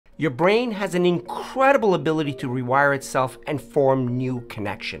Your brain has an incredible ability to rewire itself and form new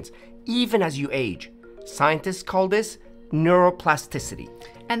connections, even as you age. Scientists call this neuroplasticity.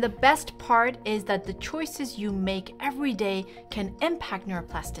 And the best part is that the choices you make every day can impact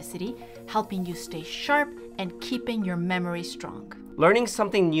neuroplasticity, helping you stay sharp and keeping your memory strong. Learning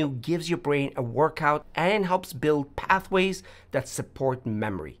something new gives your brain a workout and helps build pathways that support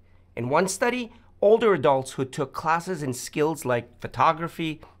memory. In one study, older adults who took classes in skills like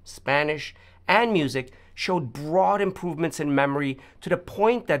photography, Spanish, and music showed broad improvements in memory to the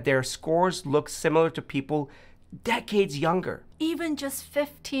point that their scores looked similar to people decades younger. Even just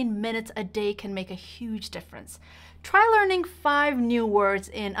 15 minutes a day can make a huge difference. Try learning 5 new words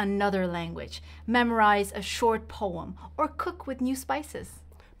in another language, memorize a short poem, or cook with new spices.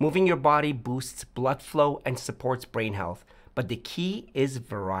 Moving your body boosts blood flow and supports brain health, but the key is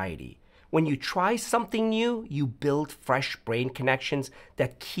variety. When you try something new, you build fresh brain connections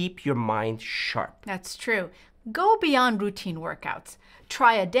that keep your mind sharp. That's true. Go beyond routine workouts.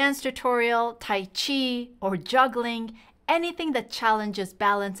 Try a dance tutorial, tai chi, or juggling, anything that challenges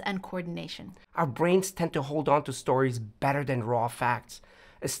balance and coordination. Our brains tend to hold on to stories better than raw facts.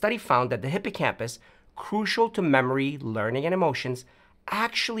 A study found that the hippocampus, crucial to memory, learning, and emotions,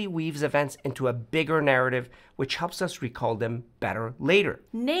 actually weaves events into a bigger narrative, which helps us recall them better later.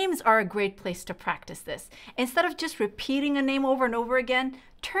 Names are a great place to practice this. Instead of just repeating a name over and over again,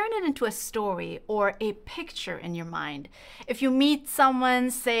 turn it into a story or a picture in your mind. If you meet someone,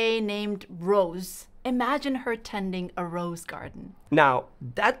 say, named Rose, imagine her tending a rose garden. Now,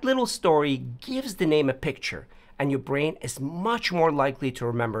 that little story gives the name a picture, and your brain is much more likely to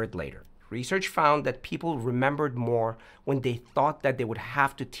remember it later. Research found that people remembered more when they thought that they would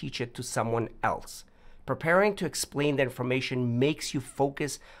have to teach it to someone else. Preparing to explain the information makes you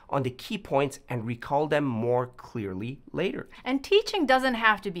focus on the key points and recall them more clearly later. And teaching doesn't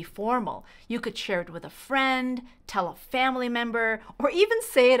have to be formal. You could share it with a friend, tell a family member, or even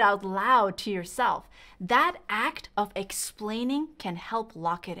say it out loud to yourself. That act of explaining can help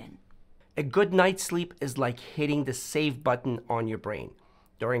lock it in. A good night's sleep is like hitting the save button on your brain.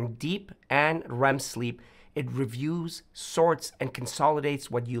 During deep and REM sleep, it reviews, sorts, and consolidates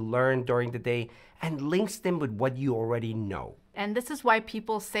what you learned during the day and links them with what you already know. And this is why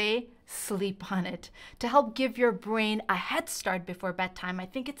people say sleep on it. To help give your brain a head start before bedtime, I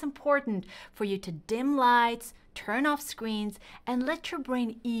think it's important for you to dim lights, turn off screens, and let your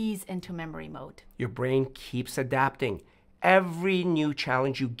brain ease into memory mode. Your brain keeps adapting. Every new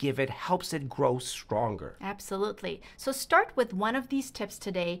challenge you give it helps it grow stronger. Absolutely. So start with one of these tips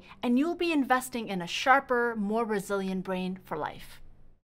today, and you'll be investing in a sharper, more resilient brain for life.